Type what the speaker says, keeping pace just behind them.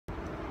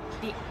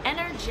The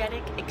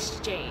energetic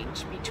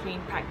exchange between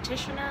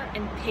practitioner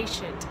and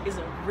patient is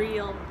a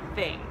real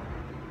thing.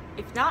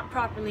 If not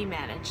properly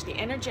managed, the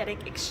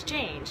energetic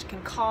exchange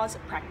can cause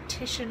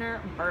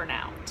practitioner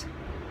burnout.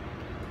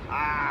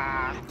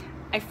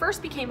 I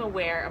first became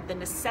aware of the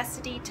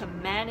necessity to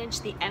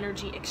manage the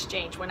energy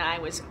exchange when I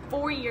was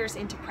 4 years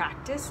into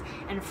practice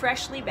and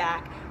freshly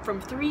back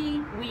from 3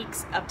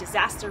 weeks of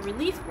disaster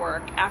relief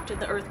work after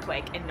the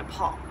earthquake in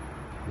Nepal.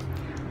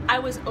 I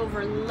was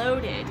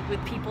overloaded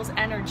with people's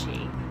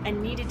energy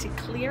and needed to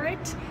clear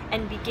it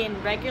and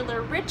begin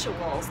regular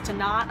rituals to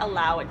not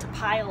allow it to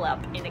pile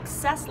up in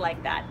excess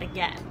like that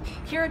again.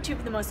 Here are 2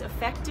 of the most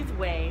effective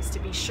ways to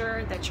be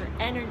sure that your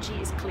energy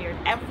is cleared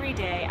every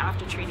day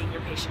after treating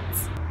your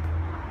patients.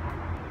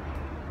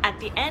 At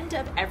the end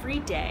of every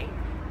day,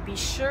 be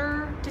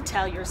sure to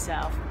tell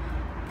yourself,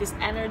 this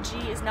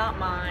energy is not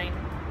mine,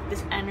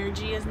 this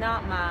energy is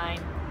not mine,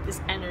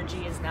 this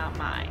energy is not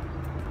mine.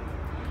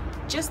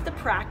 Just the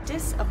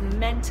practice of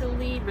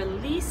mentally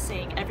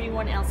releasing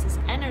everyone else's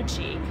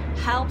energy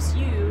helps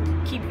you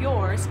keep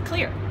yours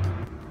clear.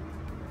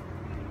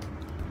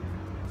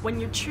 When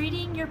you're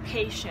treating your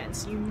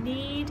patients, you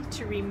need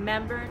to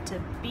remember to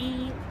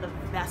be the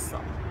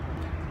vessel.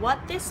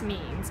 What this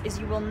means is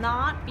you will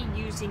not be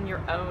using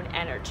your own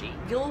energy.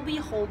 You'll be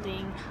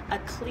holding a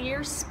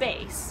clear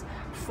space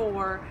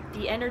for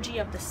the energy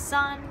of the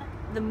sun,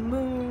 the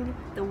moon,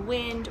 the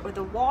wind, or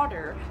the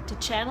water to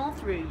channel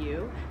through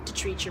you to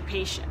treat your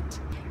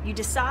patient. You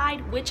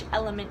decide which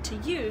element to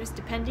use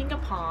depending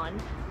upon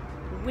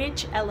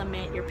which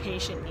element your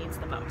patient needs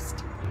the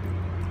most.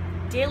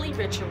 Daily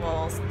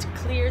rituals to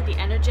clear the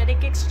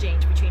energetic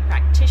exchange between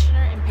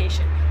practitioner and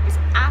patient is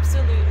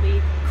absolutely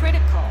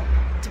critical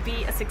to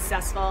be a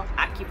successful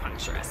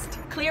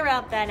acupuncturist. Clear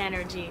out that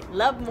energy,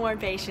 love more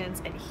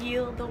patients, and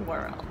heal the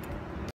world.